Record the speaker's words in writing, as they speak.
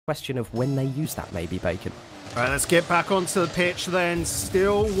question of when they use that, maybe, Bacon. All right, let's get back onto the pitch then.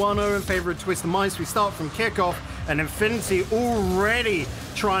 Still 1-0 in favor of Twisted Minds. We start from kickoff, and Infinity already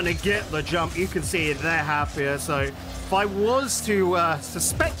trying to get the jump. You can see they're happier. So if I was to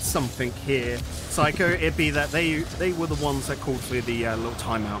suspect something here, Psycho, it'd be that they were the ones that called for the little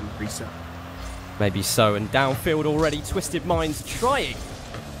timeout and reset. Maybe so, and downfield already, Twisted Minds trying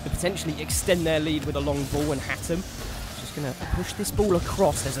to potentially extend their lead with a long ball, and Hattem just going to push this ball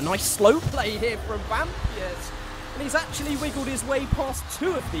across. There's a nice slow play here from Vampires, and he's actually wiggled his way past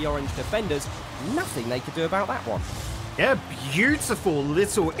two of the orange defenders. Nothing they could do about that one. Yeah, beautiful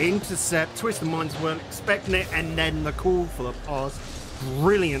little intercept. Twisted Minds weren't expecting it, and then the call for the pass.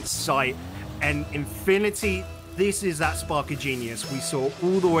 Brilliant sight. And Infinity, this is that spark of genius we saw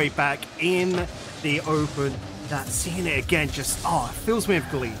all the way back in the open. That seeing it again just, it fills me with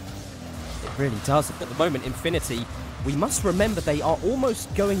glee. It really does. At the moment, Infinity, we must remember they are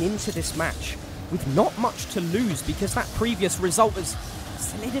almost going into this match with not much to lose, because that previous result has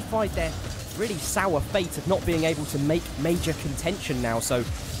solidified their really sour fate of not being able to make major contention now. So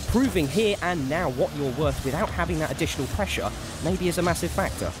proving here and now what you're worth without having that additional pressure maybe is a massive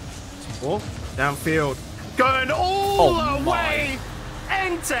factor. Oh, downfield, going all the way,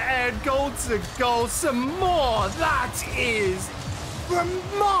 end to end, goal to goal, some more. That is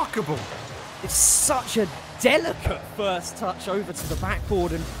remarkable. It's such a delicate first touch over to the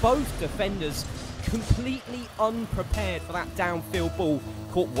backboard, and both defenders completely unprepared for that downfield ball.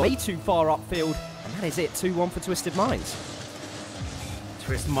 Caught way too far upfield, and that is it, 2-1 for Twisted Minds.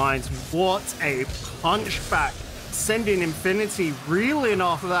 Twisted Minds, what a punchback. Sending Infinity reeling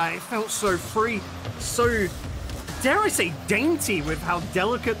after that. It felt so free, so, dare I say, dainty with how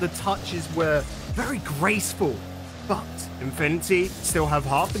delicate the touches were. Very graceful. But Infinity still have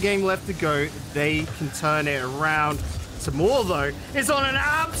half the game left to go. They can turn it around. Some more, though, is on an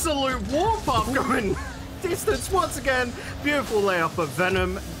absolute warm-up going distance once again. Beautiful layup, but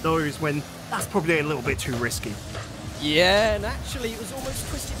Venom knows when that's probably a little bit too risky. Yeah, and actually it was almost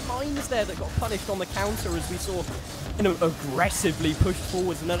Twisted Minds there that got punished on the counter, as we saw, aggressively pushed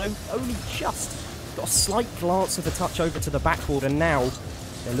forwards, and then only just got a slight glance of the touch over to the backboard, and now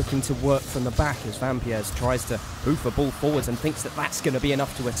they're looking to work from the back as Vampires tries to hoof a ball forwards and thinks that that's going to be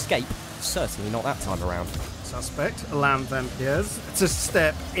enough to escape. Certainly not that time around. Suspect, allow Vampires to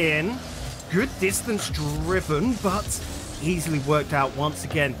step in. Good distance driven, but easily worked out once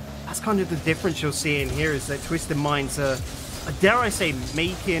again. That's kind of the difference you're seeing here, is that Twisted Minds are, dare I say,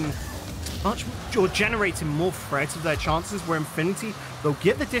 making much, or generating more threats of their chances, where Infinity, they'll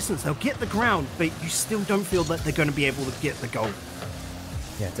get the distance, they'll get the ground, but you still don't feel that they're going to be able to get the goal.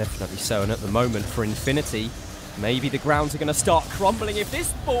 Yeah, definitely so. And at the moment for Infinity, maybe the grounds are going to start crumbling if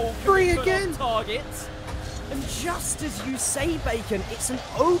this ball can be put on target. And just as you say, Bacon, it's an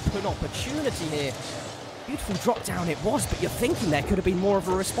open opportunity here. Beautiful drop down it was, but you're thinking there could have been more of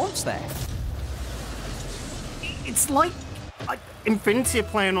a response there. It's like Infinity are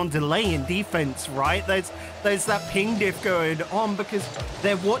playing on delay in defense, right? There's that ping diff going on because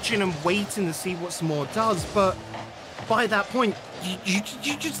they're watching and waiting to see what some more does, but by that point,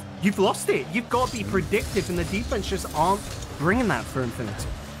 you've lost it. You've got to be predictive, and the defense just aren't bringing that for Infinity.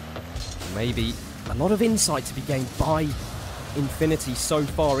 Maybe a lot of insight to be gained by Infinity so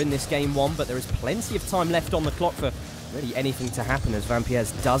far in this game one, but there is plenty of time left on the clock for really anything to happen, as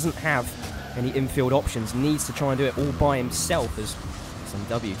Vampires doesn't have any infield options, needs to try and do it all by himself, as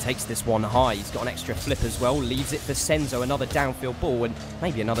SMW takes this one high. He's got an extra flip as well, leaves it for Senzo, another downfield ball, and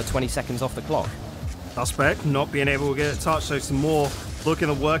maybe another 20 seconds off the clock. Suspect not being able to get a touch, so some more looking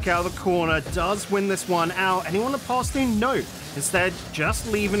to work out of the corner, does win this one out. Anyone to pass to? No. Instead,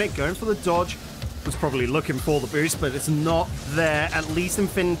 just leaving it, going for the dodge. Was probably looking for the boost, but it's not there. At least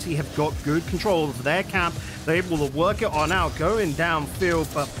Infinity have got good control of their camp. They're able to work it on out, going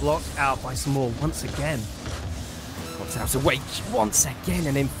downfield, but blocked out by some more once again. Wants out away once again,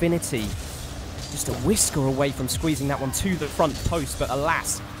 and Infinity just a whisker away from squeezing that one to the front post, but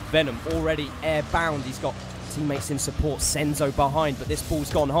alas, Venom already airbound. He's got teammates in support, Senzo behind, but this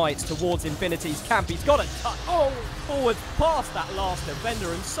ball's gone high. It's towards Infinity's camp. He's got a touch forward past that last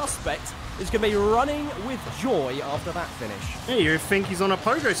defender, and Suspect is going to be running with joy after that finish. Yeah, you think he's on a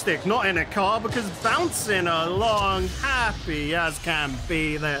pogo stick, not in a car, because bouncing along, happy as can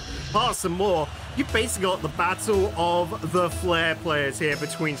be there. Pass some more. You basically got the battle of the flair players here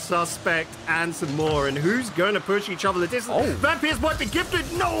between Suspect and some more, and who's going to push each other the distance? Vampires might be gifted.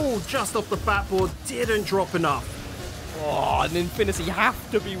 No, just off the backboard, didn't drop enough. Oh, and Infinity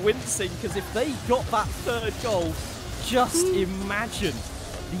have to be wincing, because if they got that third goal, just imagine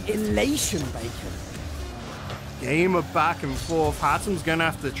the elation, Bacon. game of back and forth. Hatem's going to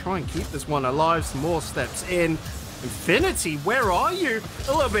have to try and keep this one alive. Some more steps in. Infinity, where are you?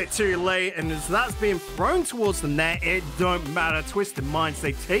 A little bit too late, and as that's being thrown towards the net, it don't matter. Twisted Minds,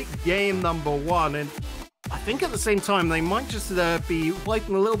 they take game number 1, and I think at the same time, they might just be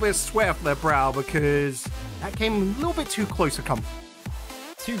wiping a little bit of sweat off their brow because that came a little bit too close for comfort.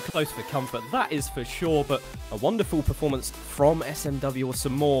 Too close for comfort, that is for sure, but a wonderful performance from SMW or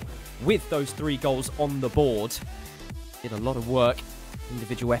some more with those 3 goals on the board. Did a lot of work.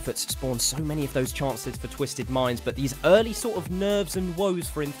 Individual efforts spawned so many of those chances for Twisted Minds, but these early sort of nerves and woes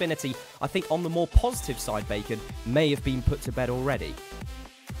for Infinity, I think on the more positive side, Bacon, may have been put to bed already.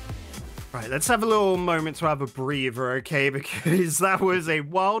 Right, let's have a little moment to have a breather, okay? Because that was a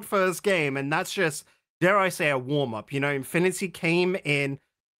wild first game, and that's just, dare I say, a warm-up. You know, Infinity came in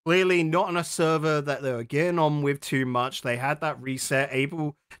clearly not on a server that they were getting on with too much. They had that reset,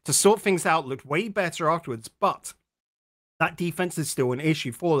 able to sort things out, looked way better afterwards, but that defense is still an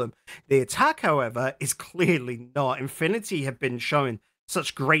issue for them. The attack, however, is clearly not. Infinity have been showing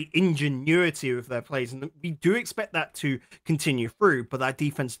such great ingenuity with their plays, and we do expect that to continue through, but that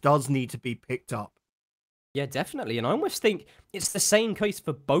defense does need to be picked up. Yeah, definitely, and I almost think it's the same case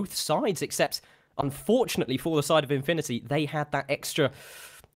for both sides, except unfortunately for the side of Infinity, they had that extra...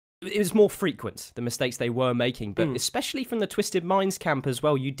 It was more frequent, the mistakes they were making, but especially from the Twisted Minds camp as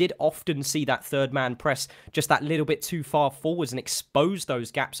well, you did often see that third man press just that little bit too far forwards and expose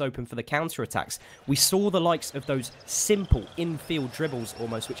those gaps open for the counterattacks. We saw the likes of those simple infield dribbles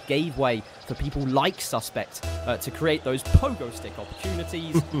almost, which gave way for people like Suspect to create those pogo stick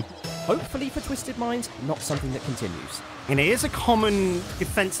opportunities. Hopefully for Twisted Minds, not something that continues. And it is a common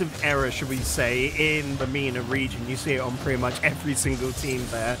defensive error, should we say, in the MENA region. You see it on pretty much every single team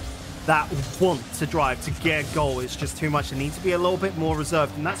there that want to drive to get a goal. It's just too much. They need to be a little bit more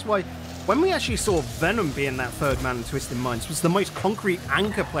reserved. And that's why when we actually saw Venom being that third man in Twisted Minds, was the most concrete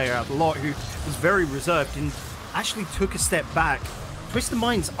anchor player out of the lot, who was very reserved and actually took a step back. Twisted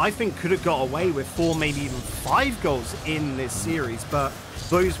Minds, I think, could have got away with 4, maybe even 5 goals in this series, but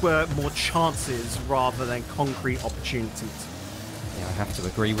those were more chances rather than concrete opportunities. Yeah, I have to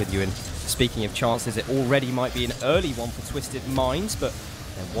agree with you. And speaking of chances, it already might be an early one for Twisted Minds, but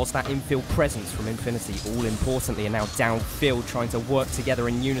there was that infield presence from Infinity, all importantly, and now downfield trying to work together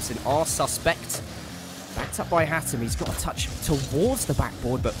in unison. Our Suspect, backed up by Hatem, he's got a touch towards the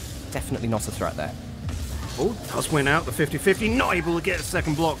backboard, but definitely not a threat there. Oh, does win out the 50-50, not able to get a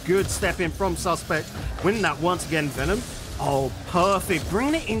second block. Good step in from Suspect, winning that once again, Venom. Oh, perfect.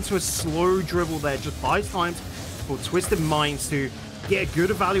 Bringing it into a slow dribble there, just buys time for Twisted Minds to get a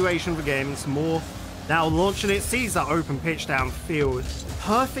good evaluation of the game and some more. Now launching it, sees that open pitch downfield.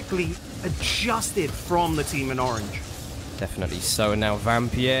 Perfectly adjusted from the team in orange. Definitely so. And now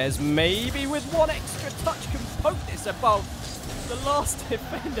Vampires, maybe with one extra touch, can poke this above the last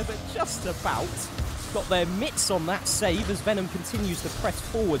defender, but just about. Got their mitts on that save as Venom continues to press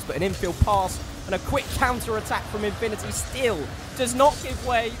forwards, but an infield pass and a quick counter-attack from Infinity still does not give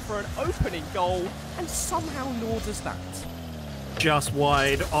way for an opening goal, and somehow nor does that. Just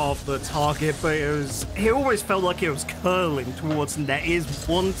wide of the target, but it always felt like it was curling towards the net. It is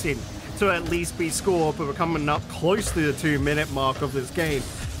wanting to at least be scored, but we're coming up close to the 2-minute mark of this game.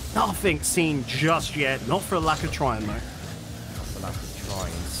 Nothing seen just yet, not for a lack of trying though. Not for lack of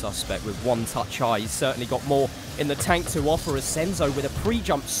trying. Suspect with one touch high, he's certainly got more in the tank to offer as Senzo with a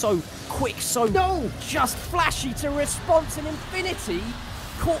pre-jump so quick, so just flashy to response, and Infinity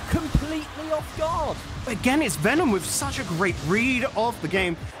caught completely off guard. Again, it's Venom with such a great read of the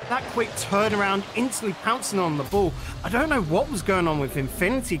game. That quick turnaround, instantly pouncing on the ball. I don't know what was going on with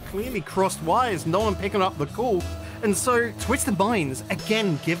Infinity. Clearly crossed wires, no one picking up the call. And so Twisted Minds,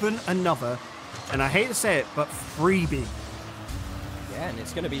 again, given another, and I hate to say it, but freebie. Yeah, and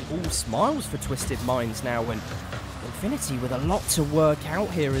it's going to be all smiles for Twisted Minds now, when Infinity with a lot to work out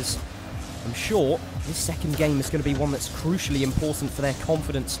here, as I'm sure this second game is going to be one that's crucially important for their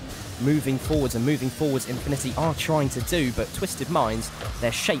confidence moving forwards, and moving forwards Infinity are trying to do, but Twisted Minds,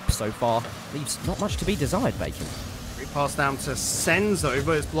 their shape so far leaves not much to be desired, Bacon. Pass down to Senzo,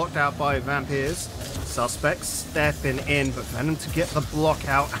 but it's blocked out by Vampires. Suspects stepping in, but Venom to get the block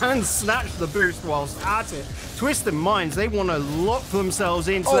out and snatch the boost whilst at it. Twisted Minds, they want to lock themselves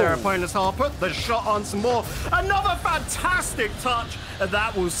into their opponent's half, put the shot on some more. Another fantastic touch, and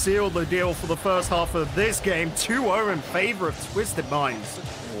that will seal the deal for the first half of this game. 2-0 in favour of Twisted Minds.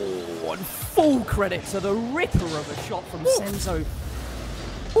 Oh, and full credit to the ripper of a shot from Senzo.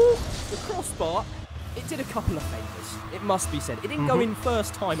 The crossbar. It did a couple of favours, it must be said. It didn't go in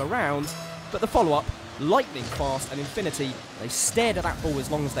first time around, but the follow-up, lightning fast, and Infinity, they stared at that ball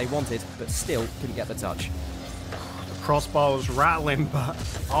as long as they wanted, but still couldn't get the touch. Crossbar was rattling, but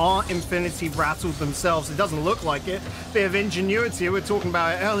are Infinity rattled themselves? It doesn't look like it. Bit of ingenuity, we were talking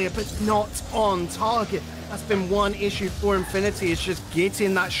about it earlier, but not on target. That's been one issue for Infinity. It's just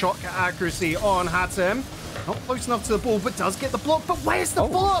getting that shot accuracy on Hatem. Not close enough to the ball, but does get the block. But where's the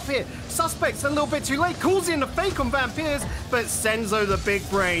ball up here? Suspect's a little bit too late. Calls in a fake on Vampires, but Senzo, the big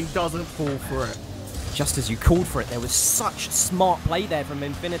brain, doesn't fall for it. Just as you called for it, there was such smart play there from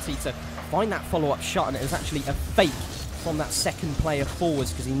Infinity to find that follow-up shot, and it was actually a fake from that second player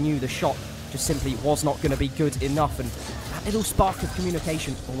forwards because he knew the shot just simply was not going to be good enough, and that little spark of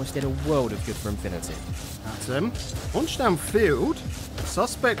communication almost did a world of good for Infinity. Hatem launched downfield.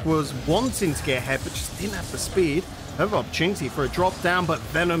 Suspect was wanting to get ahead, but just didn't have the speed. Have opportunity for a drop down, but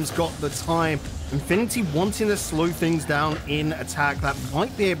Venom's got the time. Infinity wanting to slow things down in attack that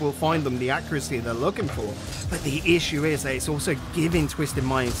might be able to find them the accuracy they're looking for. But the issue is that it's also giving Twisted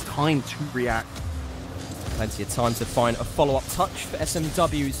Minds time to react. Plenty of time to find a follow-up touch for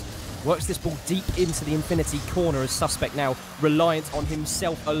SMWs. Works this ball deep into the Infinity corner as Suspect now reliant on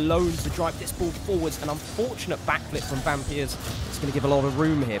himself alone to drive this ball forwards. An unfortunate backflip from Vampires. It's going to give a lot of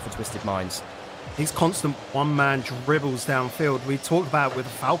room here for Twisted Minds. These constant one-man dribbles downfield we talked about with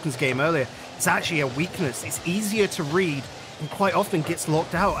the Falcons game earlier. It's actually a weakness. It's easier to read and quite often gets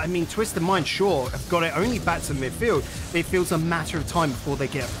locked out. I mean, Twisted Minds, sure, have got it only back to midfield. Midfield's a matter of time before they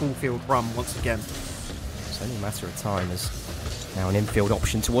get a full field run once again. It's only a matter of time as now an infield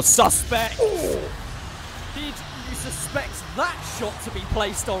option towards Suspect. Oh! Did you suspect that shot to be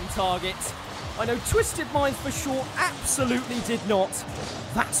placed on target? I know Twisted Minds for sure absolutely did not.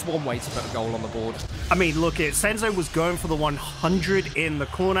 That's one way to put a goal on the board. I mean, look, Senzo was going for the 100 in the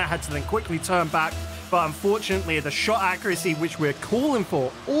corner, had to then quickly turn back. But unfortunately, the shot accuracy, which we're calling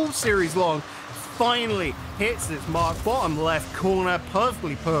for all series long, finally hits its mark. Bottom left corner,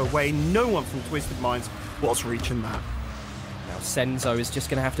 perfectly put away. No one from Twisted Minds was reaching that. Now Senzo is just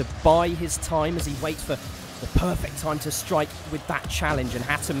going to have to buy his time as he waits for the perfect time to strike with that challenge. And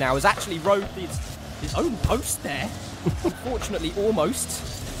Hatem now has actually rode his own post there. Unfortunately,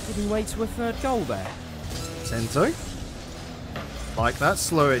 almost giving way to a third goal there. Senzo, like that,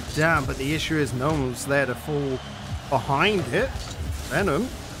 slow it down, but the issue is no one was there to fall behind it. Venom,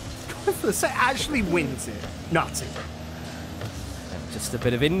 going for the set, actually wins it. Nutty. Just a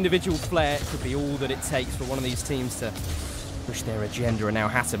bit of individual flair could be all that it takes for one of these teams to push their agenda. And now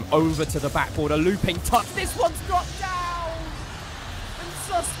Hatem over to the backboard, a looping touch. This one's dropped down! And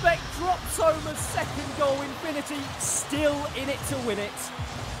Suspect drops home a second goal. Infinity still in it to win it.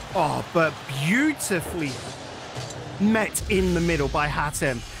 Oh, but beautifully met in the middle by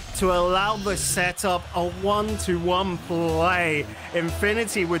Hatem to allow the setup, a 1-to-1 play.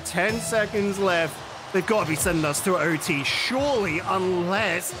 Infinity with 10 seconds left. They've got to be sending us to OT, surely,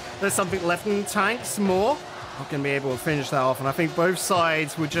 unless there's something left in the tanks more. Not going to be able to finish that off, and I think both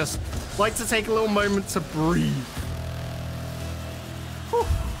sides would just like to take a little moment to breathe.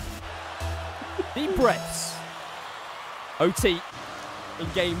 Deep breaths. OT in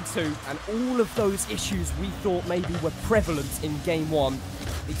game 2, and all of those issues we thought maybe were prevalent in game 1,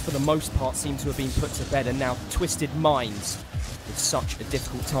 at least for the most part, seem to have been put to bed. And now Twisted Minds with such a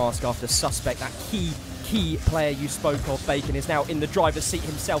difficult task after Suspect, that key player you spoke of, Bacon, is now in the driver's seat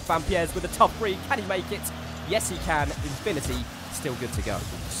himself. Vampires with a tough read. Can he make it? Yes, he can. Infinity still good to go.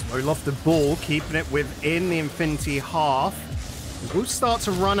 Slow lofted ball, keeping it within the Infinity half. We'll start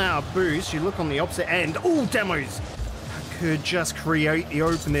to run out of boost. You look on the opposite end. Oh, demos! That could just create the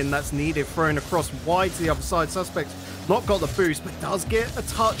opening that's needed. Thrown across wide to the other side. Suspect not got the boost, but does get a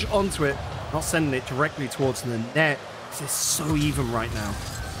touch onto it. Not sending it directly towards the net. This is so even right now.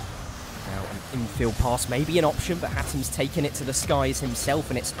 Now, an infield pass may be an option, but Hatem's taken it to the skies himself,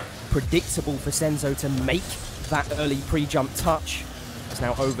 and it's predictable for Senzo to make that early pre-jump touch. It's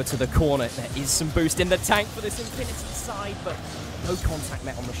now over to the corner. There is some boost in the tank for this Infinity side, but no contact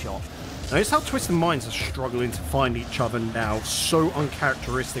met on the shot. Notice how Twisted Minds are struggling to find each other now. So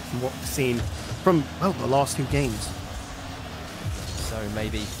uncharacteristic from what we've seen from, well, the last 2 games. So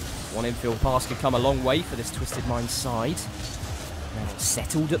maybe one infield pass could come a long way for this Twisted Minds side. Now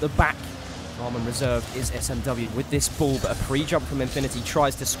settled at the back. Ramen reserved is SMW with this ball, but a pre-jump from Infinity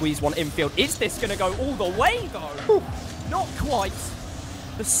tries to squeeze one infield. Is this going to go all the way, though? Ooh, not quite.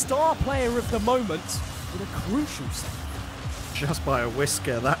 The star player of the moment with a crucial save. Just by a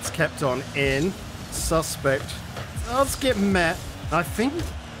whisker, that's kept on in. Suspect does get met. I think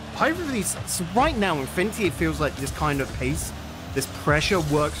over these, so right now, Infinity, it feels like this kind of pace, this pressure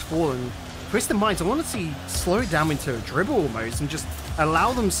works for them. Twisted Minds, I want to see slow it down into a dribble almost and just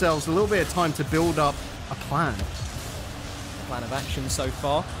allow themselves a little bit of time to build up a plan. Plan of action so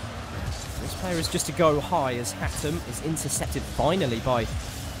far. This player is just to go high as Hatem is intercepted finally by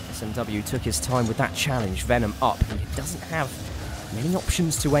SMW. Took his time with that challenge. Venom up. He doesn't have many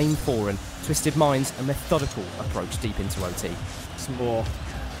options to aim for, and Twisted Minds a methodical approach deep into OT. It's more.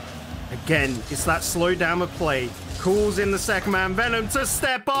 Again, it's that slow down of play. Calls in the second man. Venom to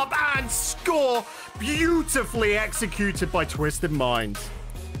step up and score. Beautifully executed by Twisted Minds.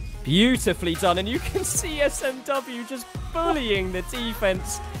 Beautifully done, and you can see SMW just bullying the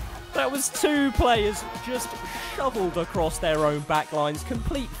defense. That was 2 players just shoveled across their own backlines.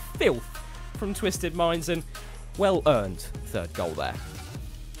 Complete filth from Twisted Minds, and well-earned 3rd goal there.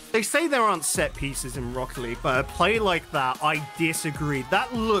 They say there aren't set pieces in Rocket League, but a play like that, I disagree.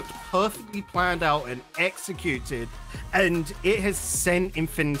 That looked perfectly planned out and executed, and it has sent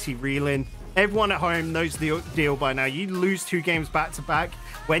Infinity reeling. Everyone at home knows the deal by now. You lose 2 games back-to-back.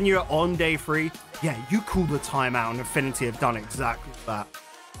 When you're on day 3, yeah, you call the timeout, and Infinity have done exactly that.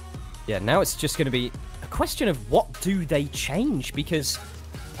 Yeah, now it's just going to be a question of what do they change, because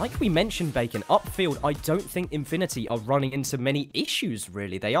like we mentioned, Bacon, upfield, I don't think Infinity are running into many issues,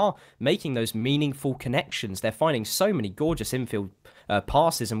 really. They are making those meaningful connections. They're finding so many gorgeous infield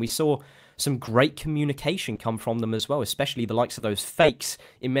passes, and we saw some great communication come from them as well, especially the likes of those fakes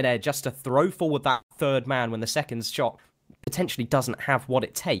in midair just to throw forward that 3rd man when the 2nd shot potentially doesn't have what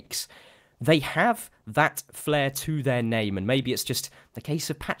it takes. They have that flair to their name, and maybe it's just the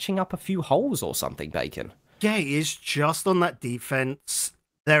case of patching up a few holes or something, Bacon. Yeah, it is just on that defense.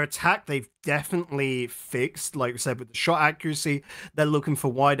 Their attack, they've definitely fixed. Like we said, with the shot accuracy, they're looking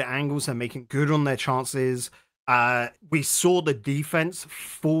for wider angles. They're making good on their chances. We saw the defense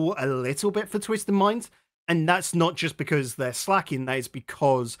fall a little bit for Twisted Minds, and that's not just because they're slacking. That is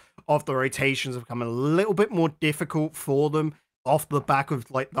because of the rotations have become a little bit more difficult for them off the back of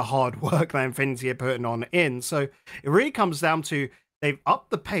like the hard work that Infinity are putting on in. So it really comes down to they've upped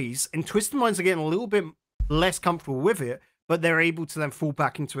the pace, and Twisted Minds are getting a little bit less comfortable with it, but they're able to then fall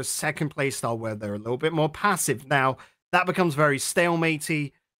back into a second play style where they're a little bit more passive. Now, that becomes very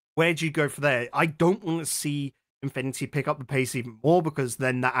stalematey. Where do you go for there? I don't want to see Infinity pick up the pace even more, because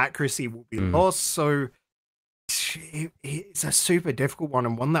then the accuracy will be lost. So it's a super difficult one,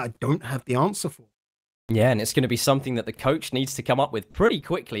 and one that I don't have the answer for. Yeah, and it's going to be something that the coach needs to come up with pretty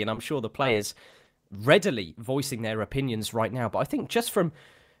quickly, and I'm sure the players readily voicing their opinions right now. But I think just from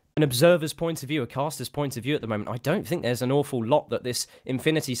an observer's point of view, a caster's point of view at the moment, I don't think there's an awful lot that this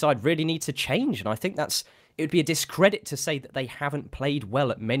Infinity side really needs to change. And I think it would be a discredit to say that they haven't played well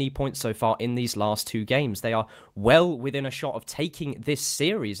at many points so far in these last 2 games. They are well within a shot of taking this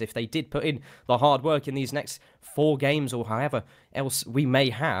series if they did put in the hard work in these next 4 games or however else we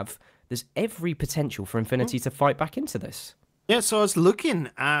may have. There's every potential for Infinity to fight back into this. Yeah, so I was looking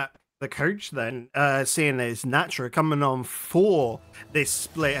at the coach then, seeing as Natra coming on for this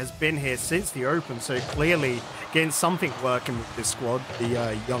split, has been here since the open, so clearly getting something working with this squad.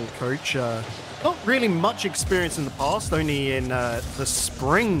 The young coach, not really much experience in the past, only in the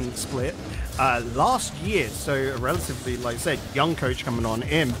spring split last year, so a relatively, like I said, young coach coming on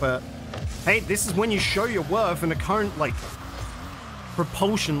in. But hey, this is when you show your worth in a current like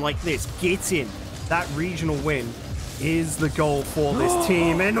propulsion like this. Getting that regional win is the goal for this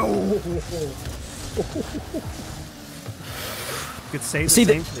team, and could say the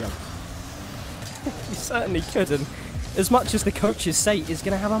same for them. You certainly could, and as much as the coaches say is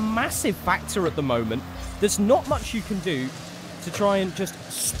going to have a massive factor at the moment, there's not much you can do to try and just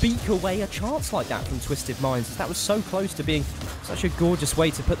speak away a chance like that from Twisted Minds, as that was so close to being such a gorgeous way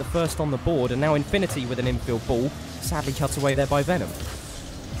to put the first on the board, and now Infinity with an infield ball, sadly cut away there by Venom.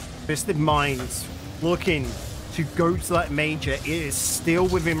 Twisted Minds looking to go to that major. It is still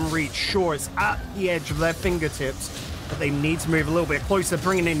within reach. Sure, it's at the edge of their fingertips, but they need to move a little bit closer,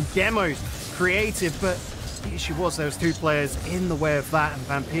 bringing in demos, creative, but the issue was there was 2 players in the way of that, and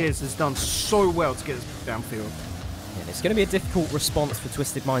Vampires has done so well to get us downfield. Yeah, it's going to be a difficult response for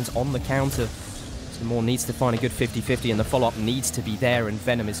Twisted Minds on the counter. Moore needs to find a good 50-50, and the follow-up needs to be there, and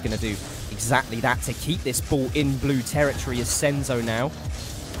Venom is going to do exactly that to keep this ball in blue territory as Senzo now.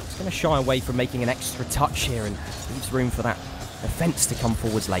 He's going to shy away from making an extra touch here and leaves room for that defense to come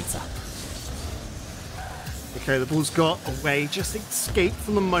forwards later. Okay, the ball's got away, just escaped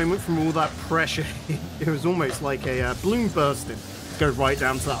from the moment from all that pressure. It was almost like a balloon bursting. Go right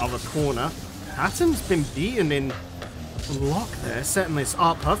down to that other corner. Atom's been beaten in block there, setting this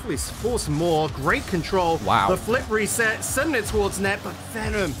up perfectly for some more. Great control. Wow. The flip reset, sending it towards net, but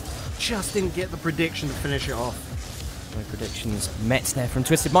Venom just didn't get the prediction to finish it off. No predictions met there from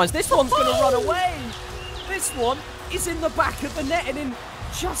Twisted Minds. This one's going to run away. This one is in the back of the net, and in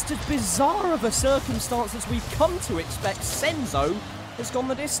just as bizarre of a circumstance as we've come to expect, Senzo has gone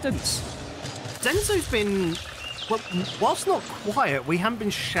the distance. Senzo's been, well, whilst not quiet, we haven't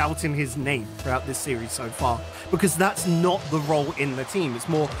been shouting his name throughout this series so far, because that's not the role in the team. It's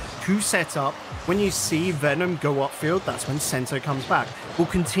more who set up. When you see Venom go upfield, that's when Senzo comes back. We'll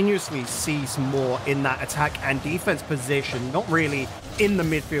continuously see some more in that attack and defense position, not really in the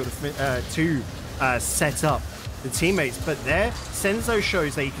midfield to set up the teammates. But there, Senzo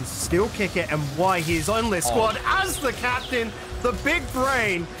shows that he can still kick it and why he is on this squad as the captain, the big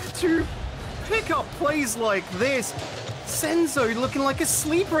brain, to pick up plays like this. Senzo looking like a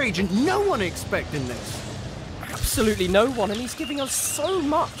sleeper agent. No one expecting this. Absolutely no one, and he's giving us so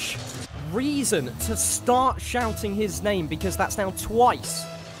much reason to start shouting his name, because that's now twice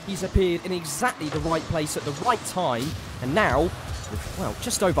he's appeared in exactly the right place at the right time, and now, with, well,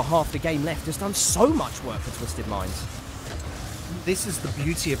 just over half the game left, has done so much work for Twisted Minds. This is the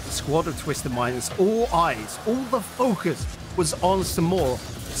beauty of the squad of Twisted Minds. All eyes, all the focus was on some more.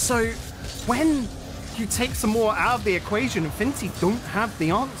 So when you take some more out of the equation, Infinity don't have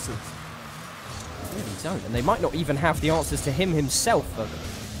the answers. They really don't, and they might not even have the answers to him himself.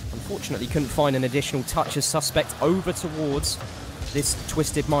 Unfortunately, couldn't find an additional touch as Suspect over towards this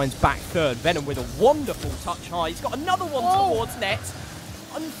Twisted Minds back third. Venom with a wonderful touch high. He's got another one towards net.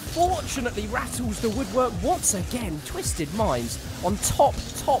 Unfortunately, rattles the woodwork once again. Twisted Minds on top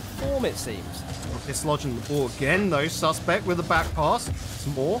form, it seems. Dislodging the ball again, though. Suspect with a back pass.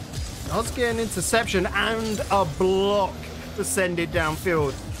 Some more. Does get an interception and a block to send it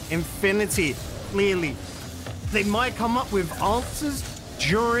downfield. Infinity, clearly, they might come up with answers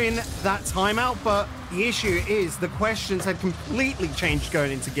during that timeout, but the issue is the questions had completely changed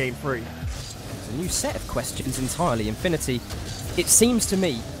going into Game 3. It's a new set of questions entirely. Infinity, it seems to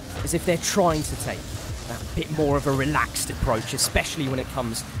me as if they're trying to take that bit more of a relaxed approach, especially when it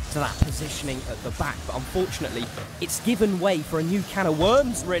comes to that positioning at the back. But unfortunately, it's given way for a new can of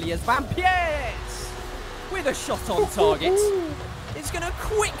worms, really, as Vampires, with a shot on target, is going to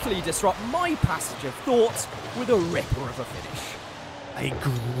quickly disrupt my passage of thought with a ripper of a finish. A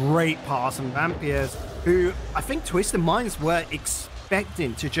great pass from Vampires, who I think Twisted Minds were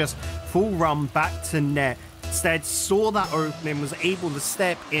expecting to just full run back to net. Instead, saw that opening, was able to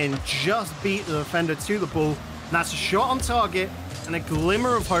step in, just beat the defender to the ball. And that's a shot on target and a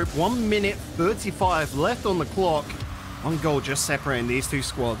glimmer of hope. 1 minute 35 left on the clock. One goal just separating these two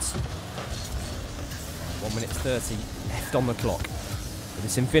squads. 1 minute 30 left on the clock. For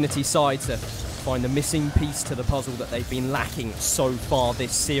this Infinity side to find the missing piece to the puzzle that they've been lacking so far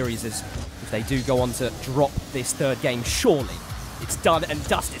this series, as if they do go on to drop this third game, surely it's done and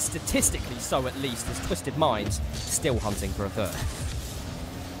dusted, statistically so at least, as Twisted Minds still hunting for a third.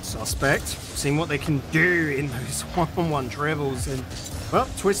 Suspect, seeing what they can do in those one-on-one dribbles, and, well,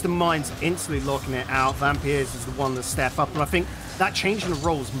 Twisted Minds instantly locking it out. Vampires is the one to step up, and I think that change in the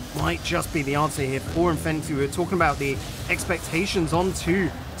roles might just be the answer here for Infinity. We were talking about the expectations onto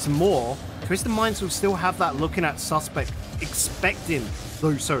some more. Twisted Minds will still have that looking at Suspect, expecting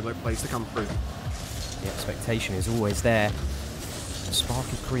those solo plays to come through. The expectation is always there. The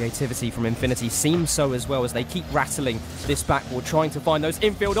spark of creativity from Infinity seems so as well, as they keep rattling this backboard, trying to find those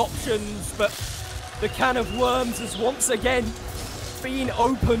infield options, but the can of worms has once again been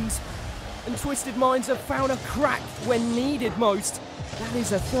opened, and Twisted Minds have found a crack when needed most. That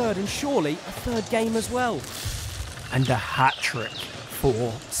is a third, and surely a third game as well. And a hat-trick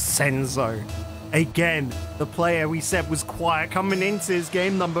for Senzo. Again, the player we said was quiet coming into his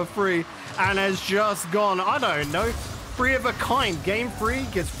game number 3 and has just gone, I don't know, 3 of a kind. Game 3,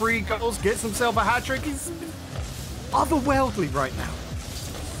 gets 3 goals, gets himself a hat-trick. He's otherworldly right now.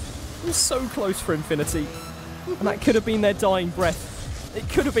 It was so close for Infinity, and that could have been their dying breath. It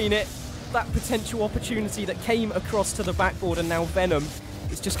could have been it, that potential opportunity that came across to the backboard, and now Venom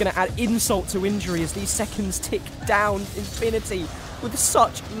is just going to add insult to injury as these seconds tick down. Infinity, with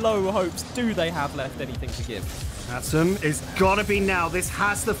such low hopes, do they have left anything to give? Atom, it's got to be now. This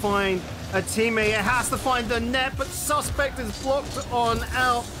has to find a teammate. It has to find the net, but Suspect is blocked on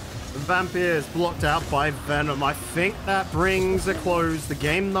out. Vampires blocked out by Venom. I think that brings a close to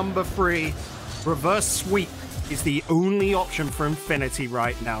game number 3. Reverse sweep is the only option for Infinity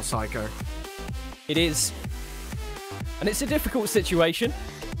right now, Psycho. It is. And it's a difficult situation.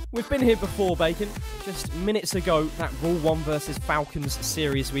 We've been here before, Bacon. Just minutes ago, that Rule 1 versus Falcons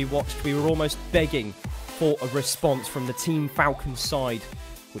series we watched, we were almost begging for a response from the Team Falcons side,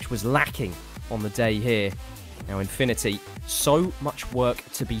 which was lacking on the day here. Now, Infinity, so much work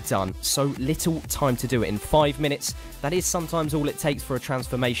to be done, so little time to do it in 5 minutes. That is sometimes all it takes for a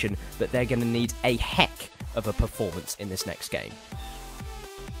transformation, but they're going to need a heck of a performance in this next game.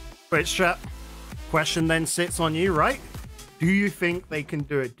 Which question then sits on you, right? Do you think they can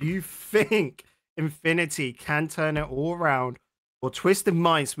do it? Do you think Infinity can turn it all around, or Twisted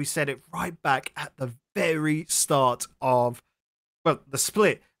Minds, we said it right back at the very start of, well, the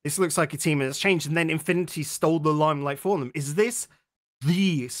split. This looks like a team that's changed, and then Infinity stole the limelight for them. Is this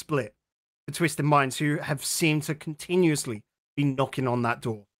the split for Twisted Minds, who have seemed to continuously be knocking on that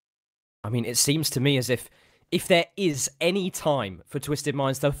door? I mean, it seems to me as if there is any time for Twisted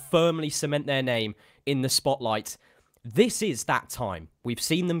Minds to firmly cement their name in the spotlight, this is that time. We've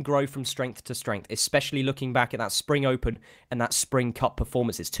seen them grow from strength to strength, especially looking back at that Spring Open and that Spring Cup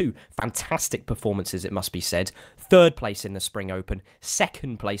performances. 2 fantastic performances, it must be said. 3rd place in the Spring Open,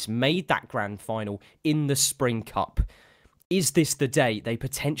 2nd place, made that grand final in the Spring Cup. Is this the day they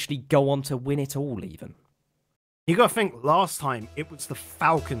potentially go on to win it all even? You gotta think, last time it was the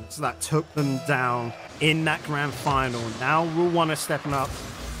Falcons that took them down in that grand final. Now we'll want to step up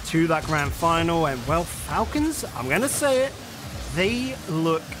to that grand final, and well, Falcons, I'm gonna say it, they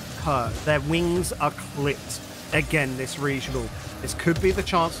look hurt. Their wings are clipped again this regional. This could be the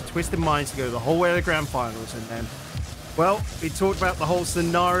chance for Twisted Minds to go the whole way to the grand finals, and then, well, we talked about the whole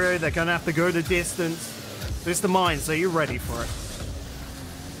scenario. They're gonna have to go the distance. Twisted Minds, are you ready for it?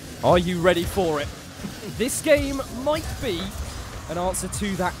 Are you ready for it? This game might be an answer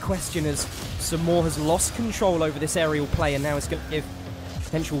to that question, as Samor has lost control over this aerial play, and now it's going to give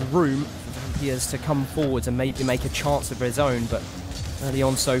potential room for Vampires to come forwards and maybe make a chance of his own. But early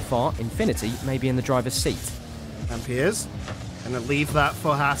on so far, Infinity may be in the driver's seat. Vampires going to leave that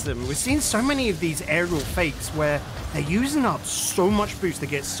for Hassan. We've seen so many of these aerial fakes where they're using up so much boost to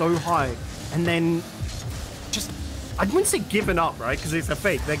get so high, and then just, I wouldn't say giving up, right? Because it's a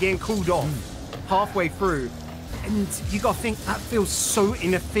fake. They're getting cooled off halfway through, and you gotta think that feels so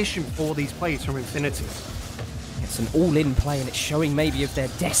inefficient for these plays from Infinity. It's an all-in play, and it's showing maybe of their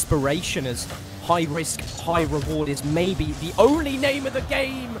desperation, as high risk, high reward is maybe the only name of the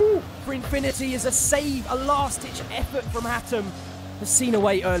game. For Infinity is a save, a last-ditch effort from Hatem. Has seen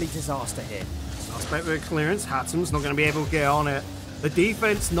away early disaster here. Suspect with clearance, Hatem's not going to be able to get on it. The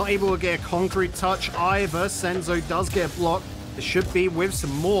defense not able to get a concrete touch either. Senzo does get blocked. It should be with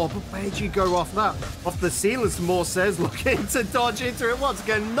some more, but where do you go off that? Off the ceiling, some more says, looking to dodge into it once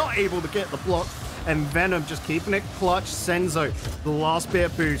again, not able to get the block. And Venom just keeping it clutch. Senzo, the last bit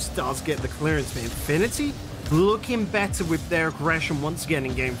of boost, does get the clearance. But Infinity looking better with their aggression once again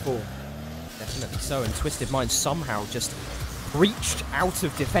in Game 4. Definitely so, and Twisted Minds somehow just reached out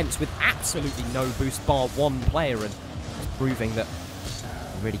of defense with absolutely no boost bar one player, and proving that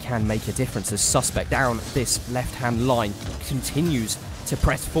really can make a difference as Suspect down this left-hand line continues to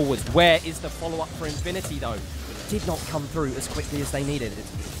press forwards. Where is the follow-up for Infinity, though? It did not come through as quickly as they needed it.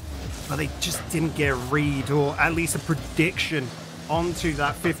 But they just didn't get a read, or at least a prediction onto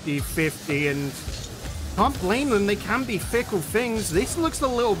that 50-50, and can't blame them. They can be fickle things. This looks a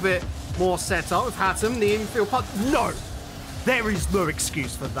little bit more set up with Hatem, the infield putt. No! There is no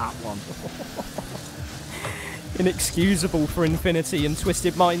excuse for that one. Inexcusable for Infinity, and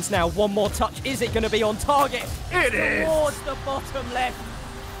Twisted Minds now. One more touch. Is it going to be on target? It is! Towards the bottom left.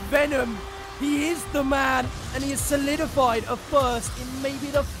 Venom, he is the man, and he has solidified a first in maybe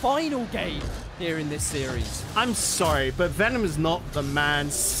the final game here in this series. I'm sorry, but Venom is not the man.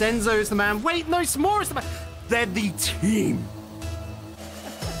 Senzo is the man. Wait, no, Samora is the man. They're the team.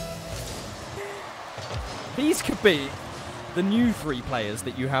 These could be the new 3 players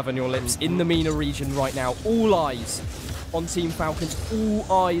that you have on your lips in the MENA region right now. All eyes on Team Falcons,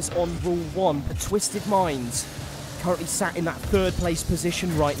 all eyes on Rule 1. But Twisted Minds, currently sat in that 3rd place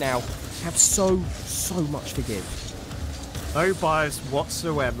position right now, have so much to give. No bias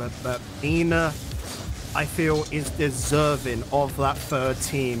whatsoever, but MENA, I feel, is deserving of that 3rd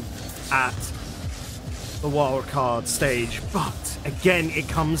team at the wildcard stage. But again, it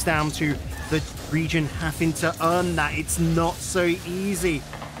comes down to the region having to earn that. It's not so easy.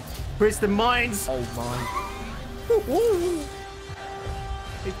 Twisted Minds. Oh my.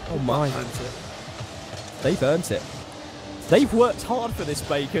 Oh my. They've earned it. They've worked hard for this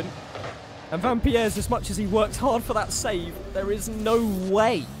bacon. And Vampires, as much as he worked hard for that save, there is no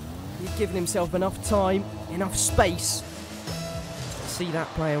way he's given himself enough time, enough space to see that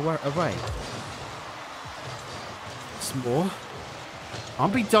play away. Some more.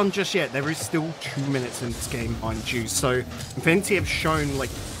 Can't be done just yet. There is still 2 minutes in this game, mind you. So Infinity have shown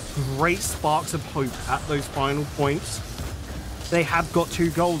like great sparks of hope at those final points. They have got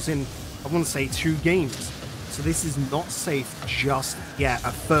 2 goals in, I want to say, 2 games. So this is not safe just yet. A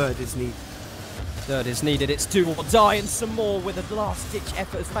 3rd is needed. Third is needed, it's do or die, and some more with a last-ditch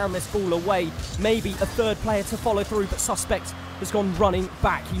effort has found this ball away. Maybe a third player to follow through, but Suspect has gone running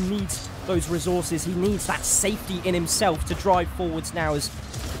back. He needs those resources, he needs that safety in himself to drive forwards now as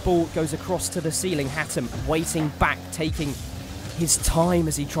the ball goes across to the ceiling. Hattem waiting back, taking his time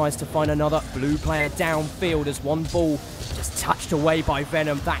as he tries to find another blue player downfield as one ball just touched away by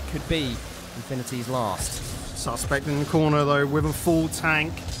Venom. That could be Infinity's last. Suspect in the corner though with a full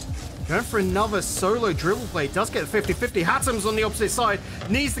tank. Going for another solo dribble play. Does get the 50-50. Hattem's on the opposite side.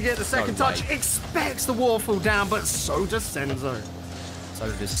 Needs to get the second touch. Expects the waterfall down, but so does Senzo.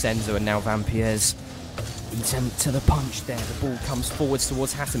 So does Senzo, and now Vampier's attempt to the punch there. The ball comes forwards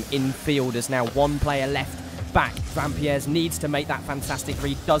towards Hattem. Infield as now one player left back. Vampier's needs to make that fantastic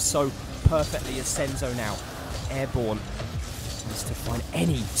read. Does so perfectly as Senzo now airborne. Tries to find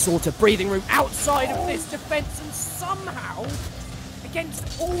any sort of breathing room outside of this defense, and somehow,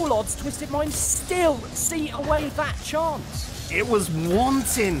 against all odds, Twisted Minds still see away that chance. It was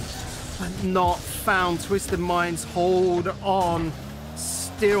wanting, but not found. Twisted Minds hold on.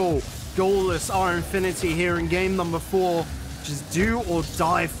 Still goalless are Infinity here in game number 4. Just do or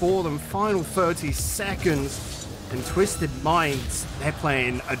die for them. Final 30 seconds. And Twisted Minds, they're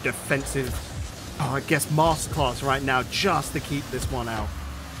playing a defensive, I guess, masterclass right now just to keep this one out.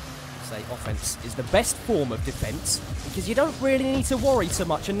 Say offense is the best form of defense because you don't really need to worry so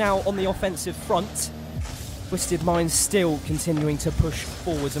much. And now on the offensive front, Twisted Minds still continuing to push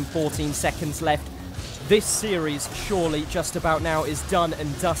forwards, and 14 seconds left. This series surely just about now is done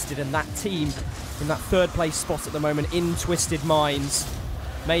and dusted, and that team in that third place spot at the moment in Twisted Minds,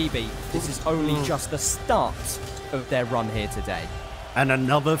 maybe this is only just the start of their run here today. And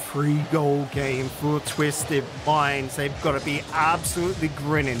another 3-goal game for Twisted Minds. They've got to be absolutely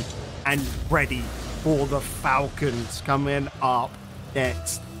grinning and ready for the Falcons coming up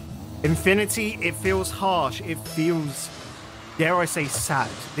next. Infinity, it feels harsh. It feels, dare I say, sad.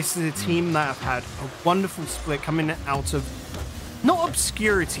 This is a team that have had a wonderful split coming out of, not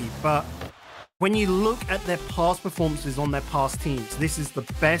obscurity, but when you look at their past performances on their past teams, this is the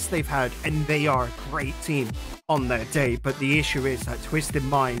best they've had, and they are a great team on their day. But the issue is that Twisted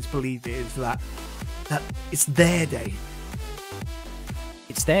Minds believe it is that it's their day.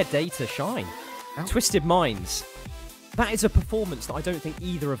 It's their day to shine. Oh. Twisted Minds. That is a performance that I don't think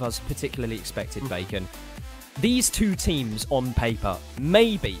either of us particularly expected, Bacon. These two teams on paper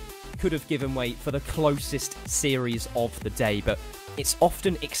maybe could have given way for the closest series of the day, but it's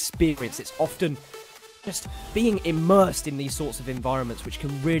often experience, it's often just being immersed in these sorts of environments which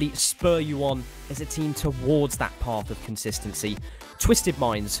can really spur you on as a team towards that path of consistency. Twisted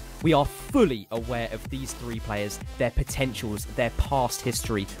Minds, we are fully aware of these three players, their potentials, their past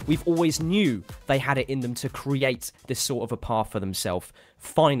history. We've always knew they had it in them to create this sort of a path for themselves.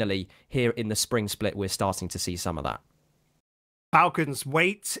 Finally, here in the spring split, we're starting to see some of that. Falcons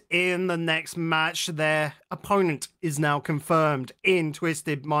wait in the next match. Their opponent is now confirmed in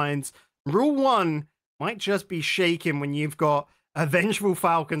Twisted Minds. Rule 1 might just be shaken when you've got a Vengeful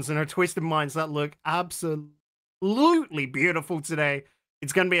Falcons and a Twisted Minds that look absolutely beautiful today.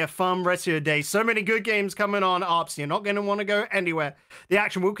 It's going to be a fun rest of your day. So many good games coming on up, so you're not going to want to go anywhere. The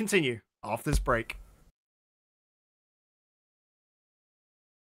action will continue after this break.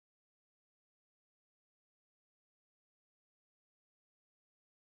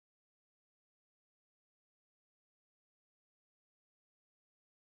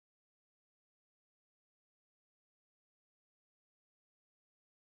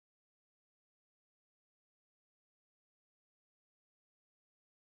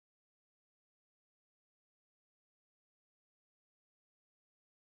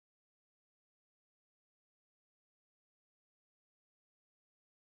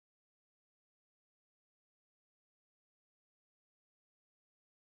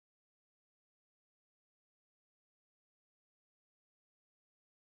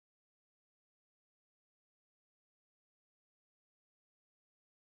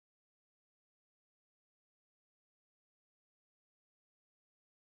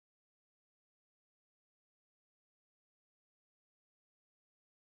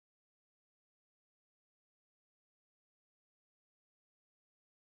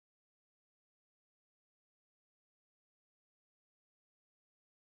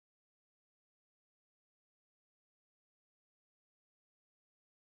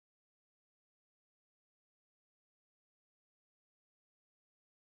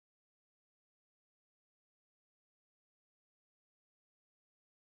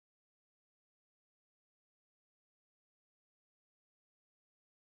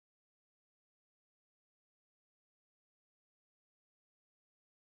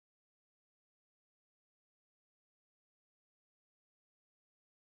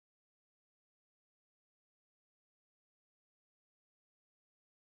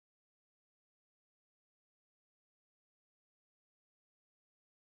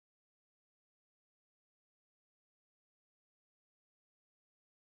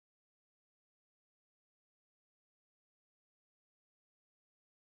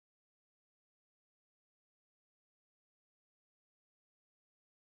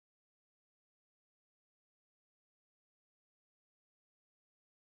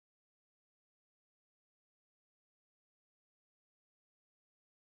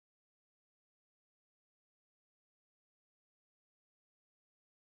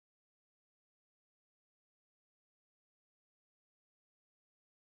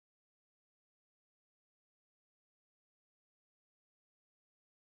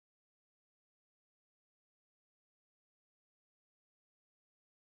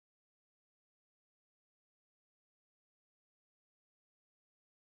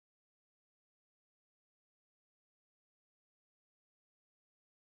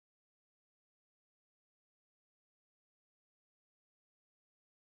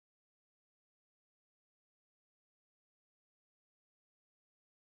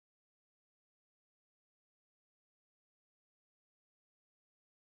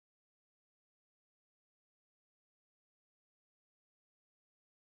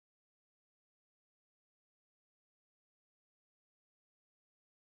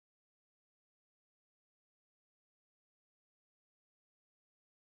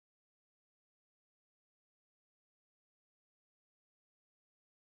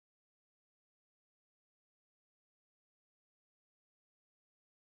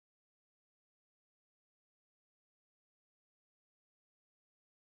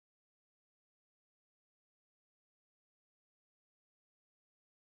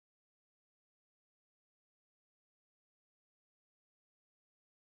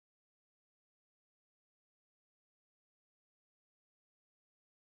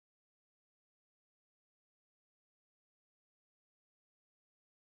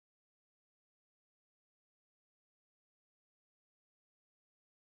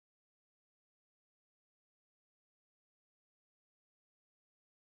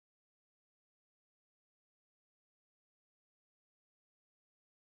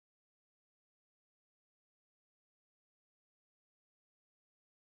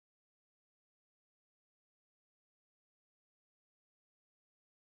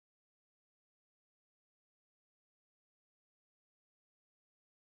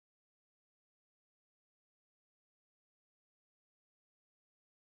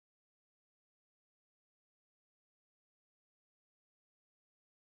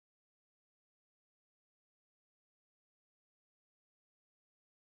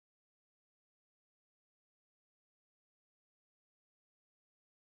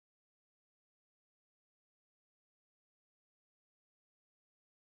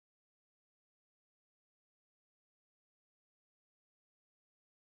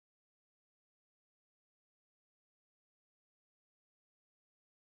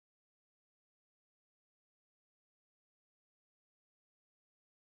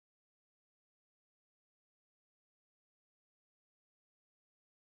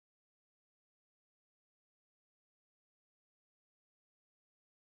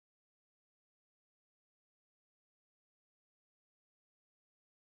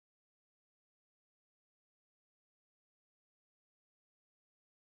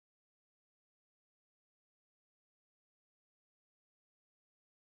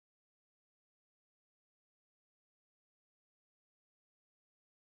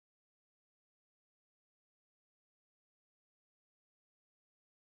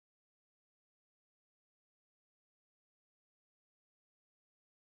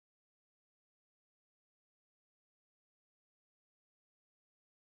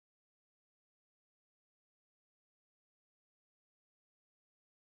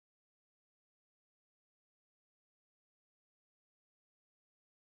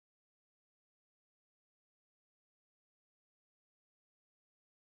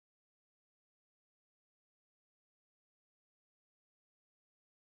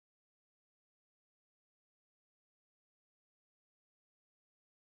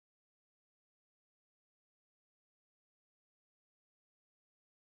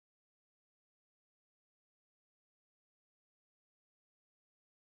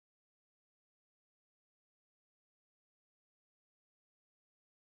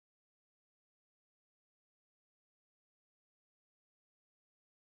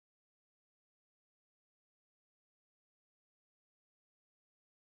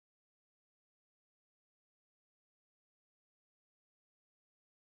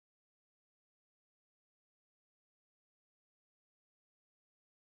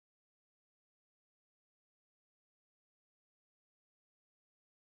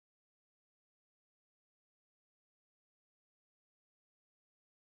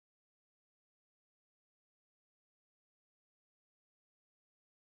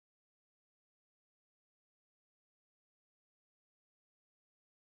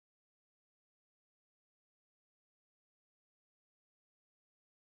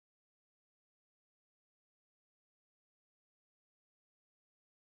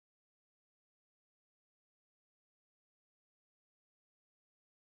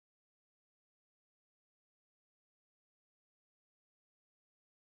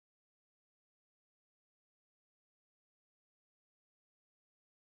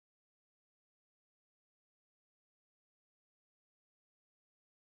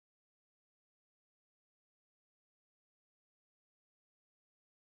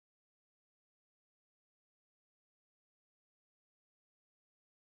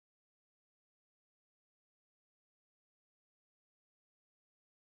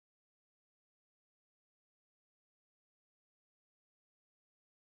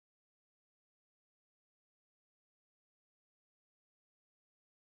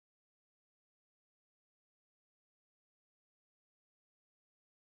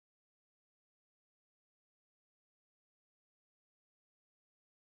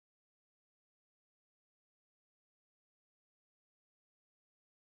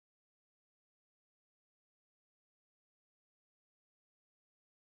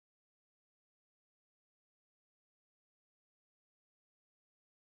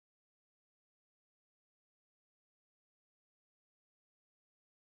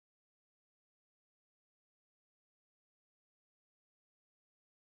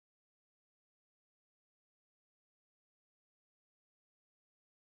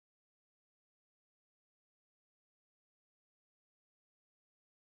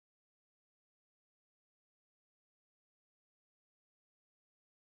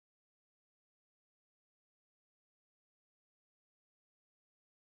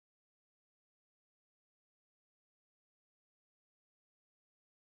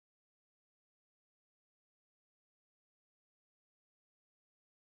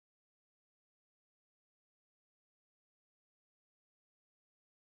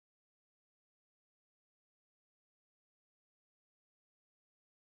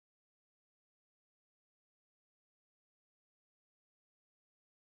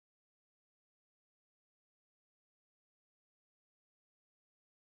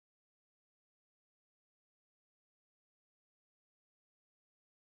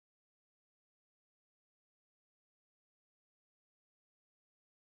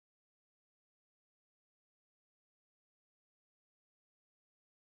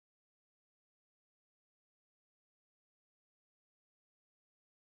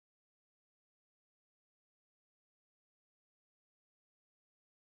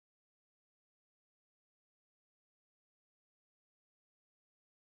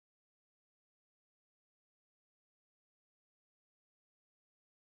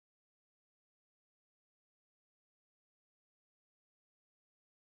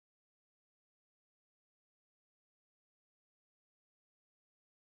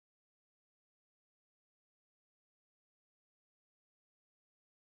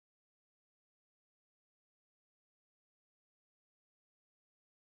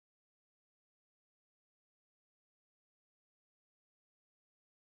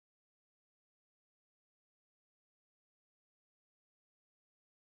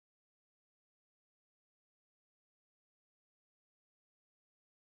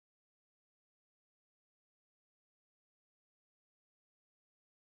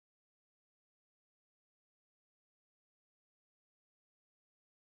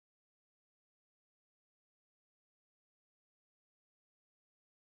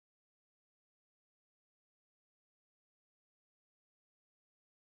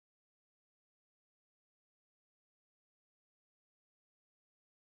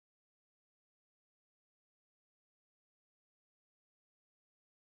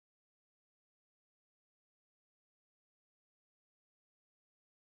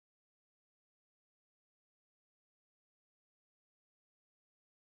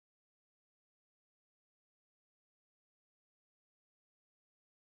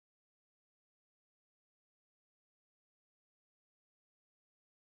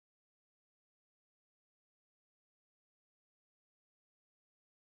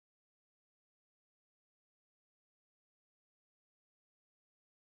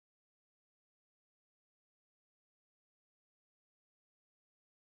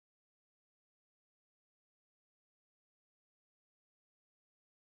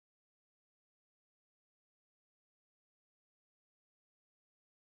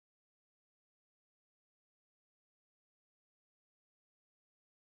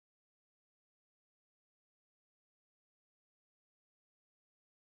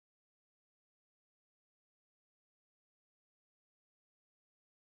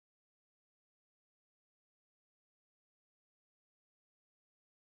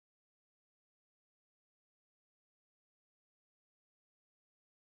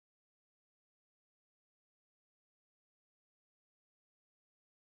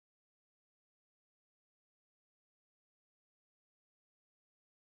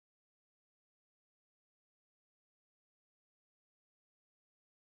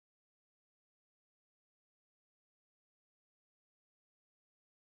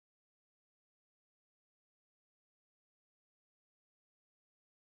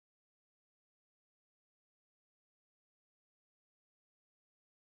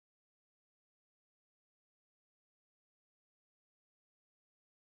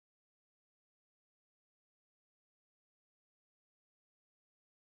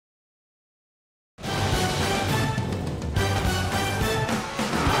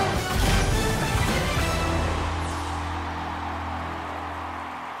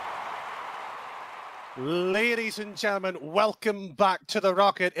 Ladies and gentlemen, welcome back to the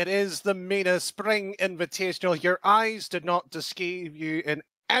Rocket. It is the MENA Spring Invitational. Your eyes did not deceive you in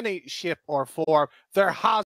any shape or form. There has